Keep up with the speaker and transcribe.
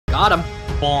Got him.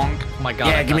 Bonk. Oh my god.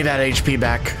 Yeah, give me that HP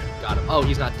back. Got him. Oh,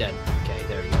 he's not dead. Okay,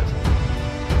 there he goes.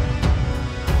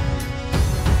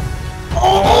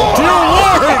 Oh, dear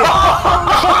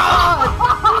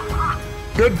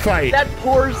lord! Good fight. That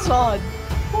poor son.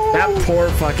 That poor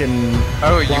fucking.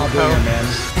 Oh, you Lobotomy, man.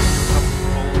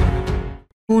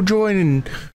 Who join?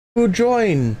 Who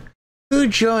join? Who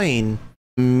join?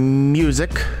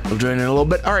 Music. I'll join in a little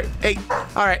bit. All right. Hey.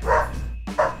 All right.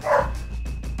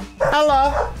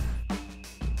 Hello.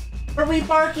 What are we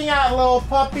barking at, little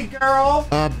puppy girl?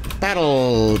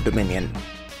 Battle Dominion.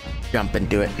 Jump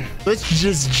into it. Let's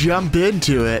just jump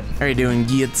into it. How are you doing,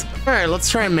 Geets? All right, let's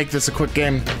try and make this a quick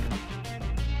game.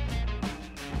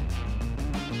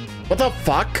 What the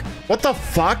fuck? What the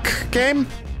fuck, game?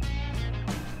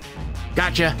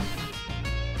 Gotcha.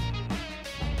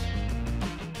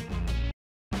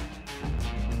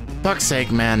 Fuck's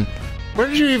sake, man. Where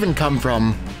did you even come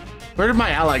from? Where did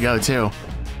my ally go to?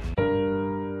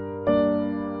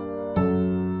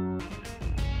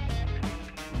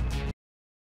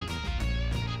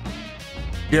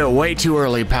 Yeah, way too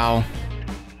early, pal.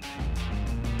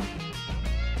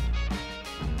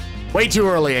 Way too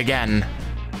early again.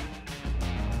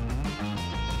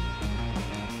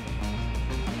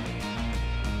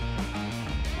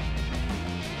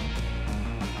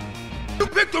 You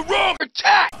picked the wrong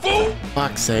attack, fool!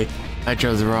 Fuck's sake. I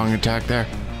chose the wrong attack there.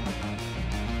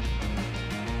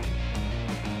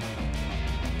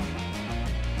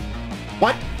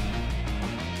 What?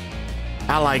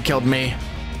 Ally killed me.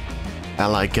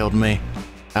 Ally killed me.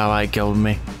 Ally killed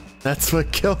me. That's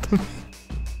what killed me.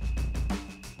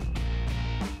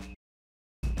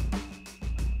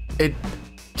 It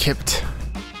kipped.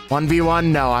 1v1?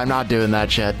 No, I'm not doing that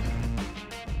shit.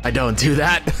 I don't do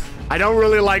that. I don't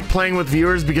really like playing with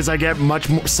viewers because I get much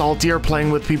more saltier playing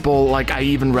with people like I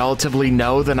even relatively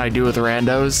know than I do with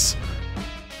randos.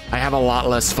 I have a lot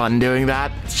less fun doing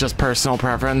that. It's just personal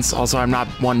preference. Also, I'm not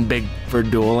one big for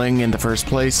dueling in the first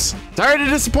place. Sorry to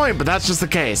disappoint, but that's just the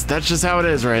case. That's just how it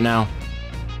is right now.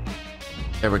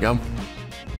 There we go.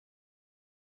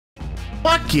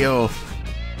 Fuck you.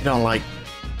 I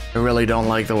really don't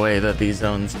like the way that these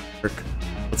zones work.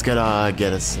 Let's get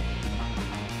us.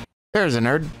 There's a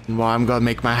nerd. Well, I'm gonna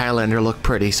make my Highlander look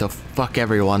pretty, so fuck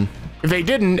everyone. If they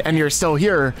didn't, and you're still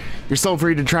here, you're still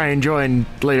free to try and join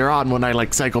later on when I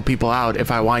like cycle people out, if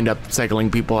I wind up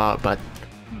cycling people out, but...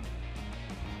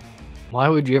 Why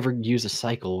would you ever use a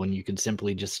cycle when you could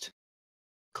simply just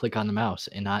click on the mouse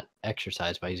and not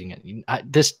exercise by using it?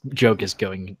 This joke is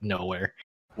going nowhere.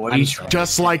 What are you trying?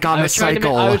 Just like on a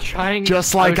cycle.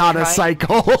 Just like on a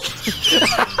cycle.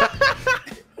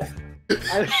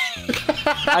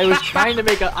 I was trying to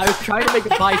make a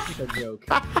bicycle joke.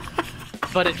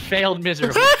 But it failed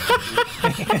miserably.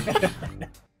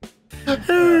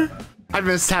 I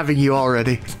missed having you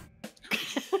already.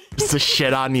 Just to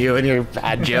shit on you and your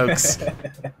bad jokes.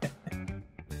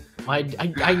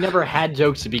 I never had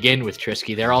jokes to begin with,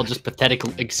 Trisky. They're all just pathetic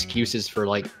excuses for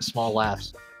like small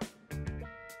laughs.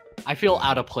 I feel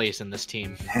out of place in this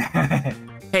team.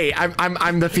 Hey,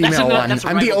 I'm the female one.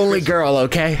 I'm the only girl,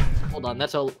 okay? Hold on,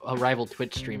 that's a rival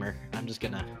Twitch streamer. I'm just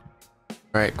gonna.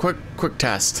 All right, quick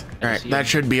test. All right, that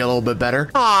should be a little bit better.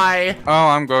 Hi. Oh,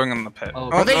 I'm going in the pit. Oh,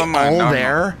 are they all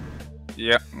there?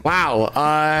 Yeah. Wow.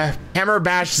 Hammer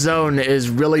Bash Zone is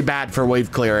really bad for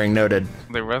wave clearing. Noted.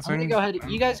 They resing? Go ahead.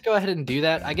 You guys go ahead and do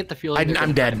that. I get the feeling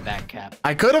I'm dead. Back cap.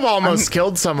 I could have almost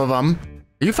killed some of them.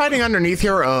 Are you fighting underneath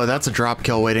here? Oh, that's a drop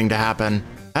kill waiting to happen.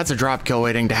 That's a drop kill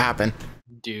waiting to happen.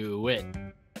 Do it.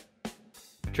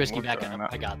 Trisky, back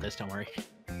up. I got this. Don't worry.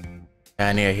 Yeah,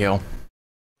 I need a heal.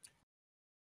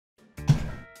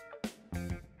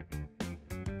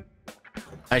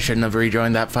 I shouldn't have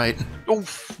rejoined that fight.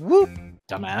 Oof, whoop.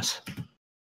 Dumbass.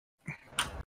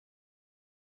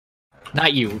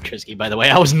 Not you, Trisky, by the way.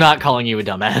 I was not calling you a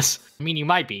dumbass. I mean, you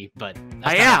might be, but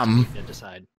I am. To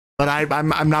decide. But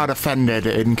I'm not offended,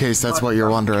 in case that's what you're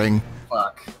wondering.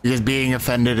 Fuck. Because being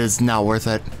offended is not worth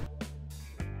it.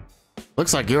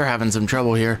 Looks like you're having some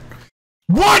trouble here.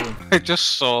 What? I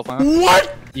just saw that.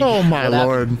 What? Oh my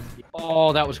lord.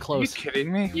 Oh, that was close. Are you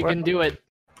kidding me? You can do it.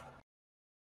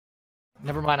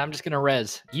 Never mind, I'm just gonna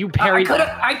res. You parried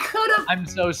that. I could've. I'm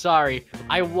so sorry.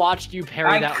 I watched you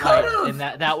parry that light, and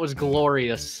that was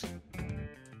glorious.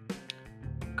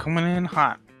 Coming in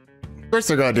hot. First,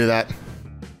 they're gonna do that.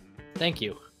 Thank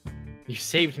you. You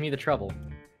saved me the trouble.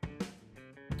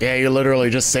 Yeah, you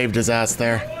literally just saved his ass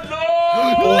there.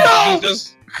 No!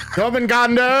 Just... Coben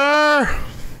Gander!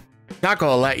 Not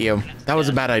gonna let you. That was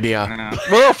a bad idea.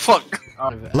 Oh, fuck.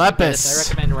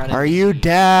 Lepus, are you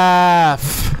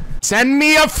deaf? Send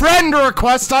me a friend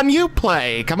request on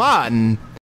Uplay. Come on.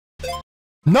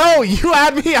 No, you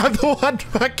had me. I'm the one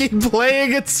fucking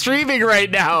playing and streaming right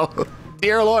now.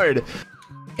 Dear Lord.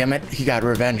 Damn it, he got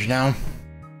revenge now.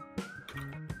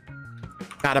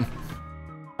 Got him.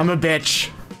 I'm a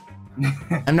bitch.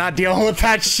 I'm not dealing with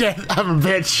that shit. I'm a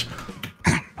bitch.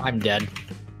 I'm dead.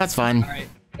 That's fine. Alright,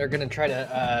 they're gonna try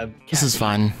to, This is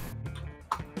fun.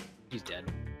 He's dead.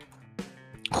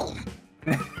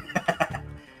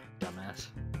 Dumbass.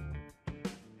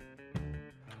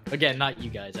 Again, not you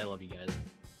guys. I love you guys.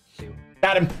 Too.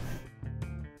 Got him.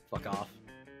 Fuck off.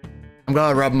 I'm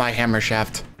gonna rub my hammer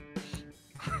shaft.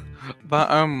 That,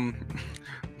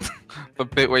 the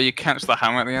bit where you catch the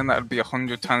hammer at the end, that would be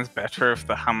 100 times better if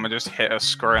the hammer just hit a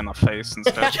square in the face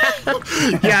instead.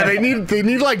 Yeah, they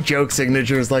need like joke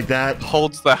signatures like that.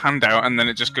 Holds the hand out and then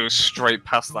it just goes straight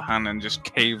past the hand and just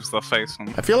caves the face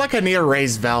on. I feel like I need to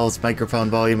raise Val's microphone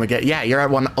volume again. Yeah, you're at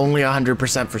only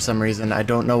 100% for some reason. I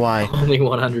don't know why. Only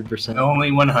 100%.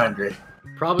 Only 100.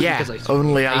 Probably Yeah, because I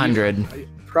only 100.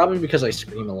 Probably because I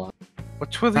scream a lot.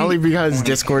 Which were the Probably because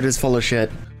Discord is full of shit.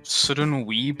 sudden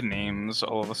weeb names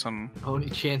all of a sudden? Only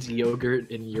chance yogurt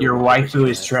in Your waifu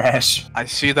is trash. I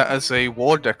see that as a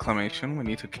war declamation. We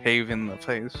need to cave in the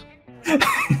face.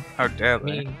 How dare I they?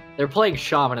 mean, they're playing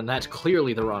shaman, and that's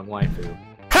clearly the wrong waifu.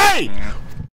 Hey! Yeah.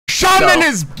 Shaman So-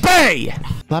 is bae!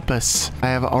 Lepus, I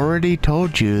have already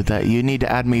told you that you need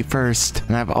to add me first,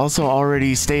 and I've also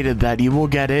already stated that you will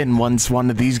get in once one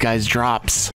of these guys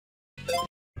drops.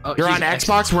 Oh, You're he's on X.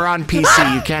 Xbox, we're on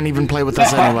PC. You can't even play with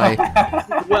us anyway.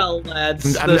 Well,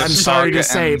 lads, I'm sorry to Saga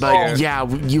say, ends but here. yeah,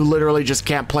 you literally just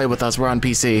can't play with us. We're on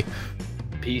PC.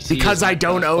 PC Because is I not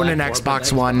don't own an cross-platform, Xbox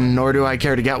but One, nor do I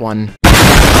care to get one.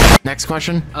 Next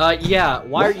question? Yeah,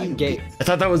 why are you gay? I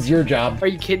thought that was your job. Are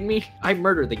you kidding me? I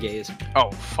murder the gays. Oh,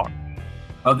 fuck.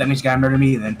 Oh, that means you gotta murder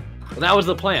me then. Well, that was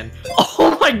the plan.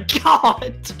 Oh my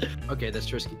god! Okay, that's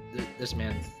Trisky. This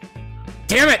man.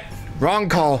 Damn it! Wrong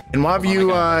call. And one of Oh my you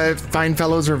God. fine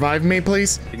fellows revive me,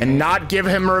 please? And not give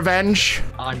him revenge?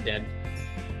 I'm dead.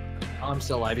 I'm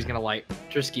still alive. He's gonna light.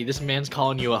 Trisky, this man's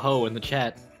calling you a hoe in the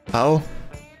chat. Ho?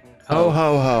 Ho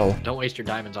ho ho. Don't waste your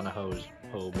diamonds on a hose.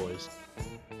 Ho, boys.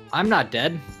 I'm not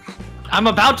dead. I'm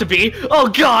about to be. Oh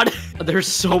god! There's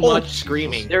so much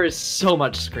screaming. There is so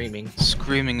much screaming.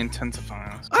 Screaming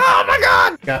intensifiers. Oh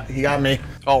my god! He got me.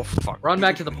 Oh, fuck. Run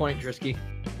back to the point, Trisky.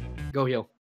 Go heal.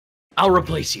 I'll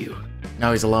replace you.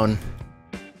 Now he's alone.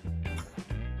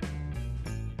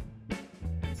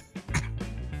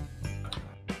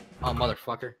 Oh,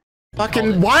 motherfucker.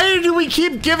 Fucking, why do we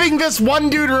keep giving this one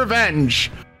dude revenge?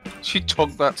 She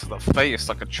took that to the face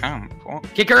like a champ. What?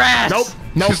 Kick her ass! Nope,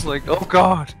 nope. She's like, oh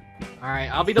god.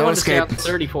 Alright, I'll be the No one to stay out escape.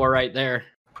 34 right there.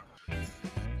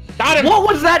 Got him! What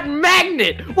was that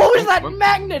magnet? What was that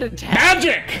magnet attack?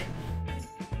 Magic!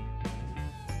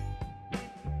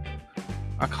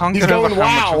 I can't He's get over going,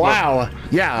 how much wow, of wow.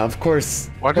 Yeah, of course.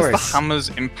 Why of does the course. hammer's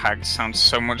impact sound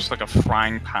so much like a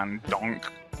frying pan donk?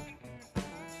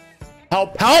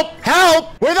 Help, help, help!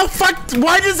 Where the fuck?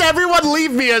 Why does everyone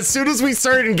leave me as soon as we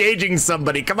start engaging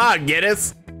somebody? Come on, get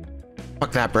us.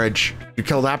 Fuck that bridge. You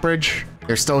kill that bridge?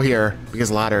 They're still here because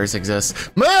ladders exist.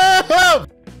 Move!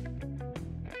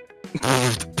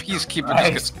 The peacekeeper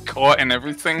Right. just gets caught in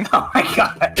everything. Oh my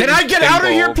god. Can I get out of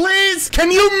here, Pinball. please?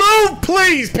 Can you move,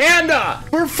 please, Panda?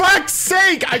 For fuck's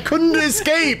sake, I couldn't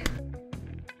escape.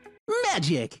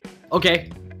 Magic. Okay.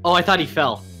 Oh, I thought he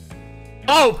fell.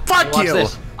 Oh, fuck Watch you.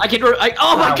 this. I can. Oh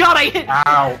my Ow. god! I hit.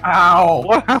 Ow, ow.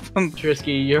 What happened?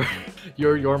 Trisky,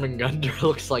 your Jormungandr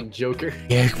looks like Joker.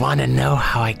 You wanna know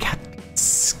how I got this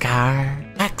scar?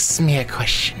 Ask me a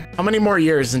question. How many more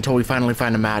years until we finally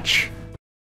find a match?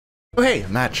 Oh, hey, a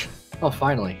match. Oh,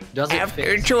 finally. Does it After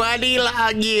fit? 20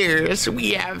 long years,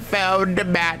 we have found a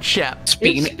matchup.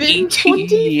 It's been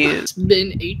 20 years. It's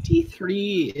been 83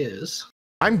 years.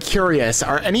 I'm curious,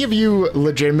 are any of you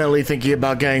legitimately thinking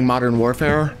about getting Modern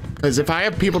Warfare? Because if I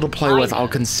have people to play with, I'll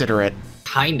consider it.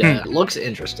 Kinda. Looks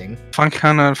interesting. If I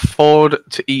can afford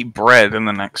to eat bread in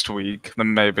the next week,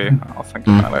 then maybe I'll think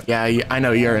about it. Yeah, I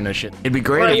know you're in a shit. It'd be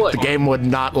great Right, if what? the game would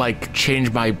not, like,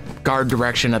 change my guard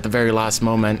direction at the very last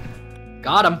moment.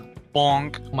 Got him.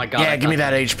 Bonk. Oh my god. Yeah, I give me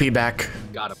thought- that HP back.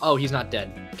 Got him. Oh, he's not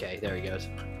dead. Okay, there he goes.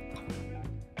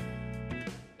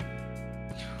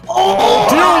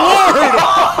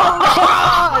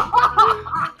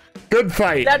 Good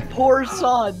fight. That poor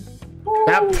son.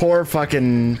 That poor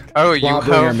fucking... Oh, you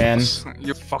Lawbringer, have man.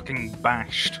 You're fucking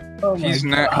bashed. Oh my He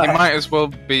god. might as well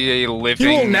be a living.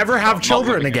 He will never have not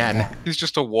children living again. anymore. He's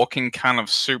just a walking can of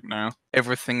soup now.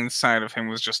 Everything inside of him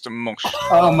was just a mush.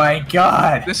 Oh my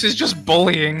god. This is just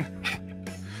bullying.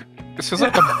 This is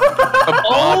like a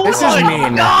Oh, This is my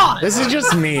mean. God! This is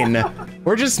just mean.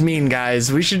 We're just mean,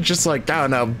 guys. We should just, like, I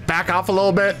don't know, back off a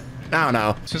little bit. I don't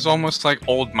know. This is almost like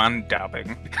old man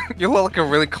dabbing. You look like a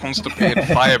really constipated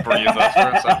fire breather for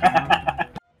a second.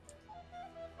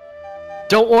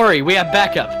 Don't worry, we have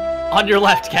backup. On your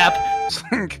left, Cap. It's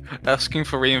like asking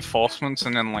for reinforcements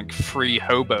and then like 3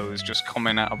 hobos just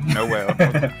coming out of nowhere.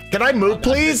 Can I move,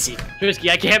 please? Trisky,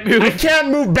 I can't move. I can't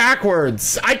move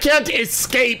backwards. I can't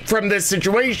escape from this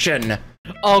situation.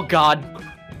 Oh God,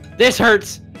 this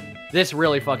hurts. This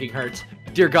really fucking hurts.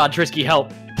 Dear God, Trisky,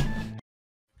 help.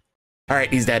 All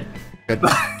right, he's dead. Good.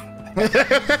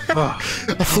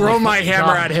 Throw my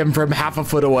hammer at him from half a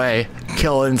foot away.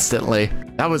 Kill instantly.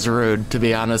 That was rude, to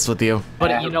be honest with you.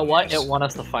 But you know what? It won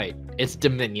us the fight. It's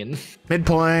Dominion.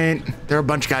 Midpoint. There are a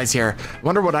bunch of guys here.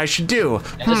 Wonder what I should do.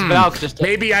 And this Valk just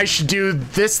Maybe I should do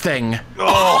this thing.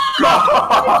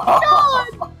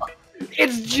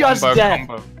 It's just Combo, dead.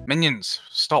 combo. Minions,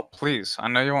 stop, please. I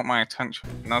know you want my attention.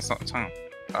 Now's not the time.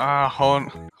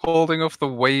 Holding off the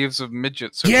waves of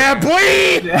midgets. Yeah,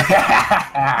 boy!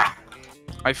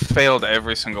 I failed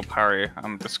every single parry.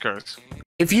 I'm discouraged.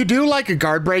 If you do like a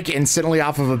guard break instantly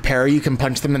off of a parry, you can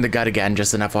punch them in the gut again,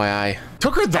 just an FYI.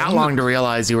 Took her that long to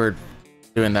realize you were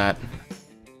doing that.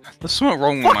 There's something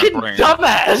wrong with Fucking my brain.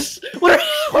 dumbass! What are you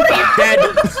Dead.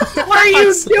 What are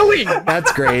you doing?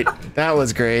 That's great. That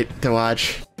was great to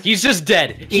watch. He's just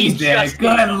dead. He's dead. just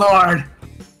Good lord.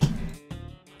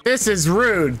 This is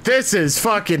rude. This is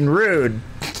fucking rude.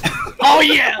 Oh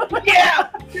yeah, yeah.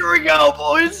 Here we go,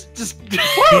 boys. Just.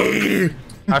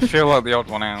 I feel like the odd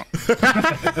one out.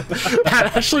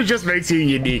 That actually just makes you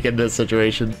unique in this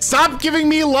situation. Stop giving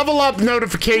me level up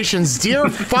notifications, dear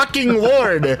fucking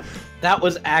lord. That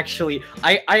was actually.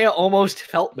 I almost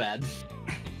felt bad.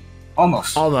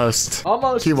 Almost. Almost.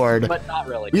 Almost. Keyword. But not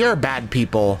really. We are bad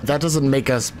people. That doesn't make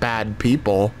us bad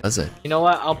people, does it? You know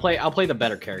what? I'll play the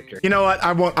better character. You know what?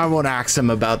 I won't ask him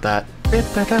about that.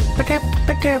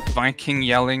 Viking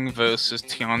yelling versus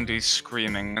Tiandi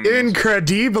screaming. And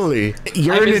Incredibly.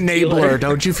 You're I'm an his enabler. dealer.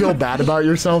 Don't you feel bad about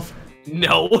yourself?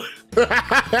 No.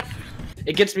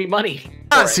 It gets me money.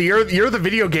 So you're the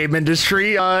video game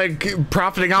industry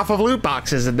profiting off of loot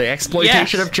boxes and the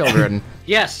exploitation Yes. of children.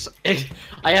 Yes.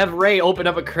 I have Ray open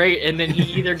up a crate and then he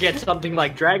either gets something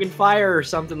like Dragonfire or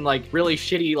something like really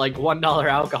shitty like $1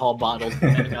 alcohol bottles.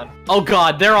 Oh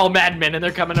God, they're all madmen and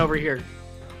they're coming over here.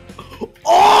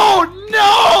 Oh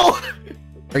no!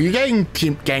 Are you getting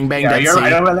gangbanged Yeah, at you're sea?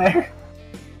 right over there.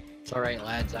 It's all right,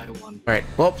 lads. I won. All right.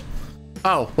 Well.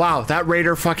 Oh wow, that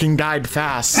raider fucking died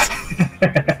fast.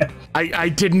 I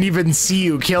didn't even see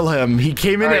you kill him. He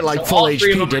came in All at right, like so full all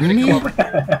three of HP, them are didn't he?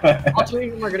 All 3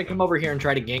 of them are gonna come over here and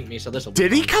try to gank me. So this will.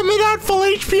 Did he come in at full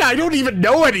HP? I don't even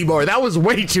know anymore. That was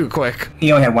way too quick.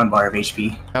 He only had 1 bar of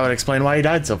HP. That would explain why he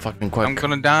died so fucking quick. I'm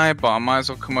gonna die, but I might as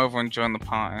well come over and join the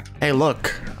party. Hey,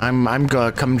 look, I'm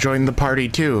gonna come join the party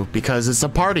too because it's a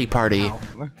party. Ow.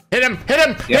 Hit him! Hit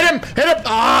him! Yeah. Hit him! Hit him!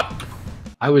 Ah!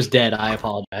 I was dead. I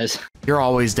apologize. You're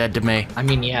always dead to me. I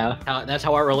mean, yeah. That's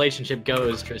how our relationship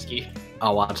goes, Trisky.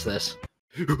 Oh, watch this.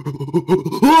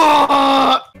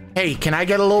 Hey, can I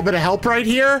get a little bit of help right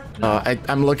here?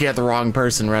 I'm looking at the wrong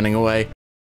person running away.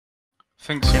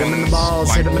 Think Hit him in the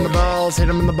balls, hit him in the balls, hit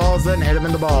him in the balls, then hit him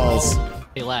in the balls.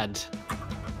 Hey, lads.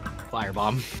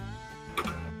 Firebomb.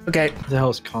 Okay. What the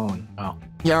hell's Colin? Oh.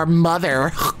 Your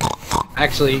mother.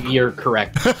 Actually, you're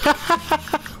correct.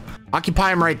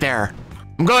 Occupy him right there.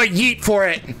 I'm going to yeet for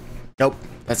it. Nope,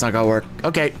 that's not gonna work.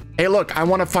 Okay. Hey, look, I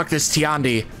want to fuck this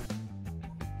Tiandi.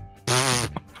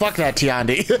 Fuck that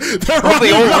Tiandi. They're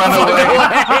They all running away.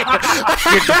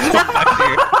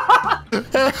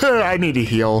 I need to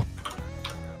heal.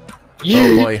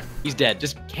 Yeah. Oh boy. He's dead.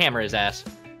 Just hammer his ass.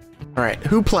 All right,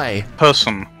 who play?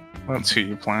 Person. That's who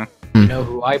you play. You know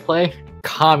who I play?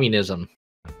 Communism.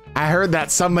 I heard that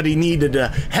somebody needed a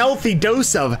healthy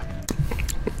dose of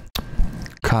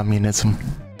communism.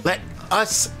 Let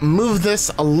us move this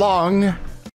along.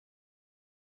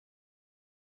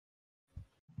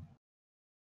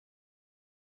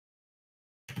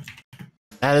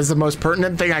 That is the most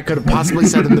pertinent thing I could have possibly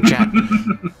said in the chat.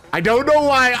 I don't know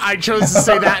why I chose to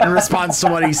say that in response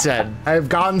to what he said. I've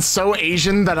gone so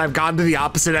Asian that I've gone to the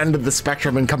opposite end of the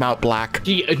spectrum and come out black.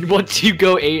 Once you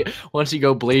go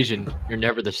Blasian, you're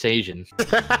never the Sajin.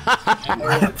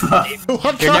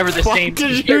 What You're the never the fuck same-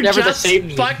 did you're you never the just same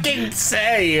me. fucking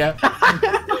say?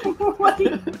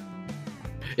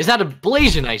 Is that a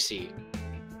Blasian I see?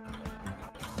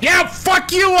 Yeah,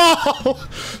 fuck you all!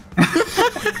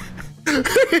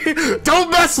 Don't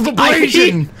mess with the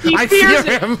Blasian! He I fears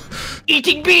fear it. him!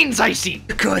 Eating beans I see!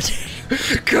 Good.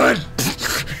 Good.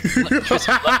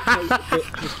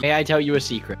 May I tell you a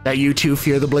secret? That you too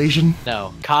fear the Blasian?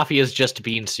 No, coffee is just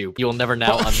bean soup. You will never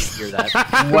now hear that.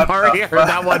 I've already heard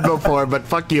that one before, but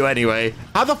fuck you anyway.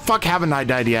 How the fuck haven't I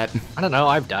died yet? I don't know.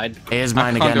 I've died. A is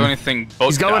mine I can't again. do anything but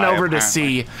He's going die, over to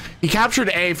apparently. C. He captured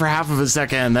A for half of a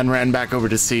second and then ran back over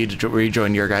to C to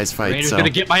rejoin your guys' fight. Rainer's So gonna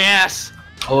get my ass.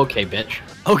 Okay, bitch.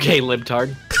 Okay,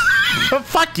 libtard.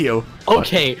 fuck you.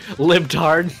 Okay,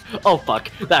 libtard. Oh fuck,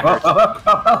 that hurts.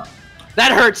 Oh.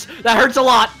 That hurts. That hurts a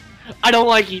lot. I don't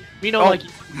like you. We don't like you.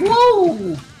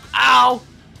 Woo! Ow.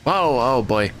 Oh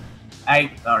boy.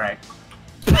 Alright.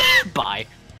 Bye.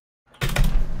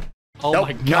 Oh Nope,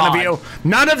 my god.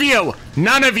 None of you.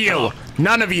 None of you. Oh.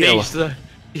 None of you. Face the.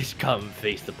 Just come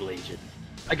face the Blasian.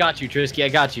 I got you, Trisky. I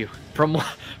got you. From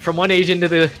one Asian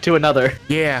to another.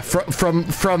 Yeah,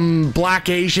 from black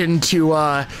Asian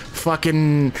to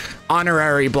fucking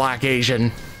honorary black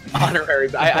Asian.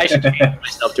 Honorary. I should change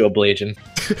myself to a Blasian.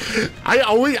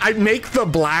 I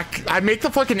make the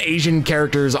fucking Asian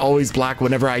characters always black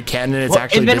whenever I can, and it's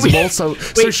actually then visible. we- so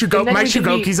and then my we can be-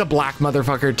 Shugoki's a black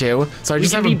motherfucker too. So I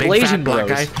just can have a be big fat Blasian black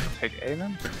bros. guy. Take A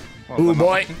then? Well, Ooh they're not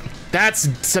boy, looking.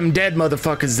 that's some dead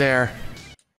motherfuckers there.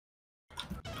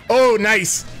 Oh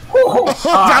nice. Woo!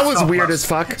 That was so weird close. as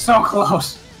fuck. So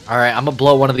close. All right, I'm gonna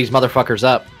blow one of these motherfuckers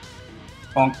up.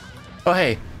 Bonk. Oh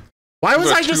hey. Why was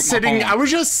Look, I just shoot my sitting? phone. I was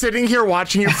just sitting here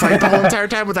watching you fight the whole entire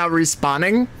time without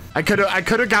respawning. I could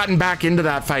have gotten back into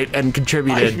that fight and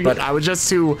contributed, but I was just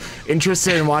too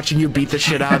interested in watching you beat the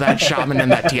shit out of that shaman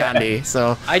and that Tiandi.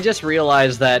 So I just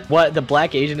realized that what the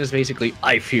black Asian is basically,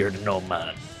 I feared no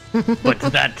man, but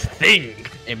that thing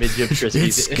image of it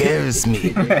Trisky's. scares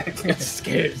me. It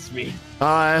scares me.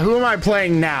 Who am I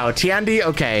playing now? Tiandi?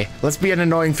 Okay, let's be an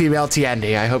annoying female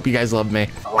Tiandi. I hope you guys love me.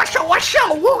 What's your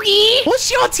Woogie? What's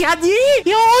your Tiandi?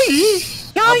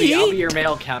 Yo, I'll be your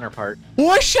male counterpart.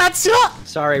 What's up?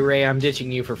 Sorry, Ray, I'm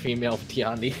ditching you for female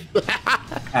Tiandi.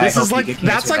 This is like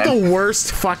that's like the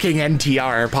worst fucking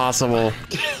NTR possible.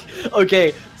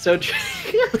 Okay, so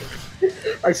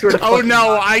I swear to Oh fucking no,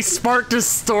 God. I sparked a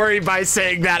story by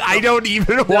saying that. I don't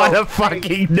even want to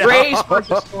fucking know. Ray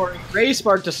sparked a story. Ray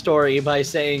sparked a story by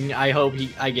saying, "I hope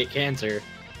I get cancer."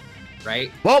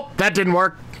 Right? Well, that didn't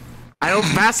work. I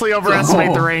vastly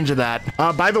overestimate the range of that.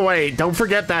 By the way, don't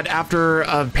forget that after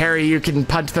a parry, you can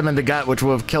punch them in the gut, which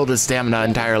will have killed his stamina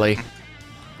entirely.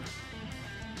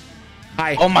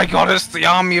 Hi. Oh my god, it's the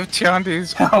army of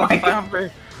Tiandis. Oh my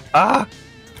god. Ah!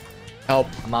 Help.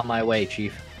 I'm on my way,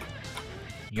 Chief.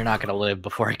 You're not gonna live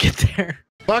before I get there.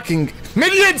 Fucking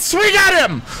minion, swing at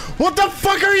him! What the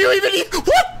fuck are you even?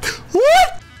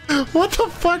 What? What the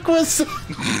fuck was?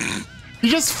 He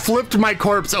just flipped my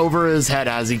corpse over his head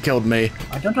as he killed me.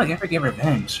 Why don't I ever get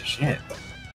revenge? Shit.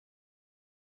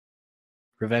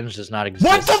 Revenge does not exist.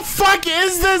 What the fuck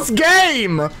is this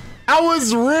game? That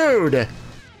was rude.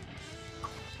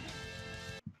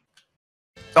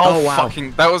 Oh, wow.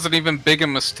 Fucking, that was an even bigger I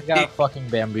mistake. got fucking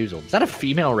bamboozled. Is that a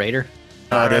female raider?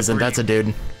 No, it isn't. That's a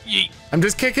dude. Yeet. I'm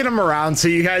just kicking him around so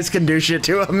you guys can do shit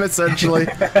to him, essentially.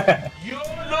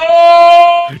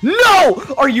 No!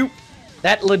 Are you?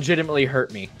 That legitimately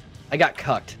hurt me. I got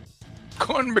cucked.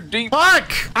 Corn deep.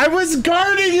 Fuck! I was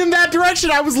guarding in that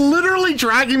direction. I was literally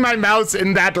dragging my mouse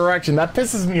in that direction. That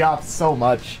pisses me off so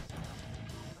much.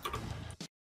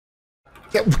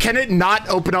 Yeah, can it not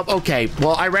open up? Okay,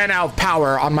 well, I ran out of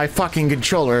power on my fucking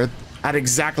controller at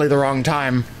exactly the wrong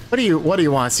time. What do you want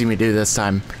to see me do this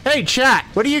time? Hey, chat,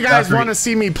 what do you guys Valkyrie. want to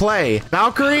see me play?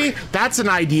 Valkyrie? That's an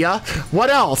idea. What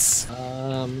else?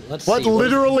 Let's What see.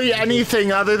 literally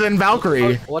anything other than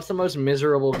Valkyrie? What's the most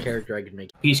miserable character I could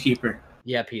make? Peacekeeper.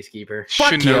 Yeah, Peacekeeper.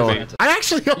 Fuck Shinobi. you. I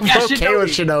actually am Yeah, okay with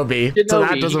Shinobi, so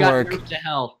that you doesn't got work. nerfed to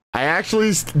hell. I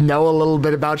actually know a little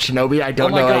bit about Shinobi. I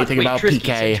don't Oh my know God, anything wait, about Trisky,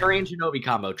 PK. Centurion Shinobi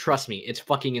combo. Trust me, it's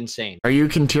fucking insane. Are you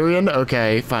Centurion?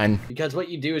 Okay, fine. Because what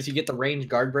you do is you get the range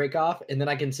guard break off, and then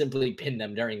I can simply pin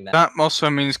them during that. That also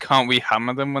means can't we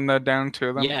hammer them when they're down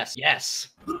to them? Yes, yes.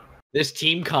 This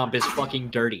team comp is fucking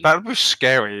dirty. That was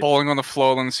scary. Falling on the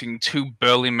floor and seeing two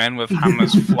burly men with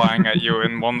hammers flying at you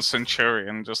in one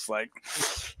centurion, just like...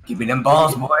 Give me them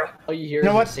balls, boy. All you hear You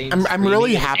know is what? insane I'm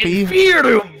really screaming, happy. "And feared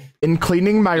him!" In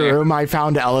cleaning my Yeah. room, I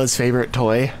found Ella's favorite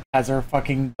toy as her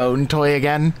fucking bone toy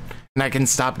again. And I can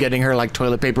stop getting her like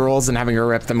toilet paper rolls and having her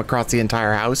rip them across the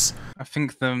entire house. I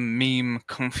think the meme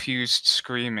confused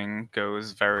screaming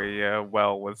goes very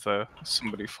well with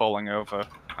somebody falling over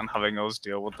and having us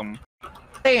deal with them.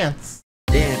 Dance!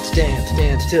 Dance, dance,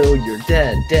 dance till you're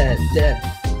dead, dead, dead.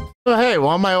 Oh hey,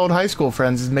 one of my old high school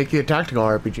friends is making a tactical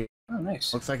RPG. Oh,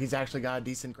 nice. Looks like he's actually got a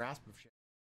decent grasp of shit.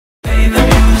 Play the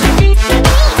music.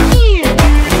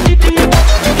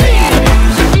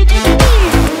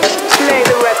 Play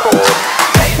the record.